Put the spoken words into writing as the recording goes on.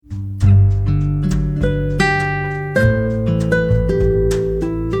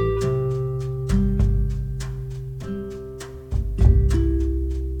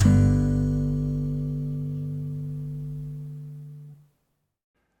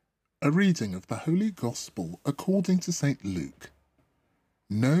A reading of the Holy Gospel according to St. Luke.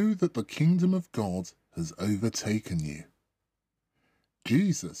 Know that the kingdom of God has overtaken you.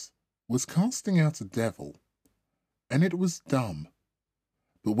 Jesus was casting out a devil, and it was dumb.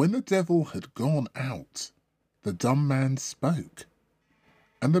 But when the devil had gone out, the dumb man spoke,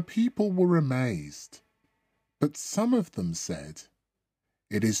 and the people were amazed. But some of them said,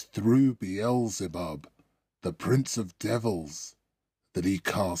 "It is through Beelzebub, the prince of devils, that he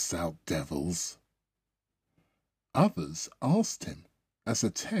casts out devils." Others asked him, as a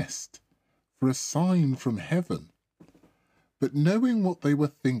test, for a sign from heaven. But knowing what they were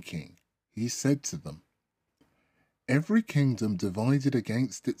thinking, he said to them, "Every kingdom divided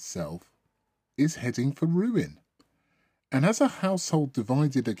against itself is heading for ruin. And as a household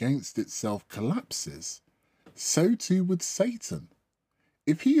divided against itself collapses, so too would Satan.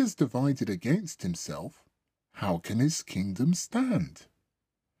 If he is divided against himself, how can his kingdom stand?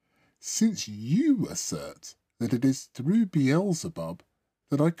 Since you assert that it is through Beelzebub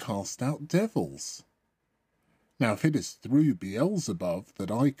that I cast out devils. Now if it is through Beelzebub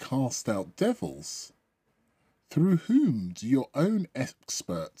that I cast out devils, through whom do your own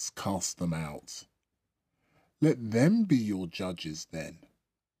experts cast them out? Let them be your judges then.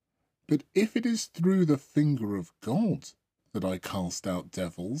 But if it is through the finger of God that I cast out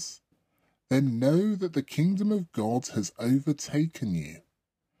devils, then know that the kingdom of God has overtaken you.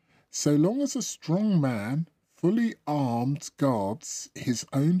 So long as a strong man, fully armed, guards his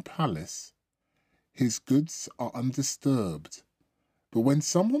own palace, his goods are undisturbed. But when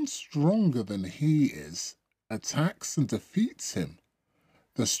someone stronger than he is attacks and defeats him,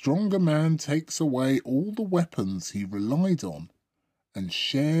 the stronger man takes away all the weapons he relied on and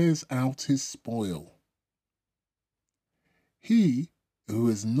shares out his spoil. He who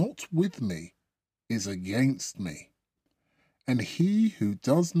is not with me is against me, and he who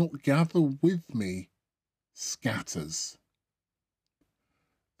does not gather with me scatters."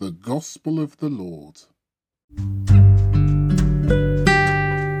 The Gospel of the Lord.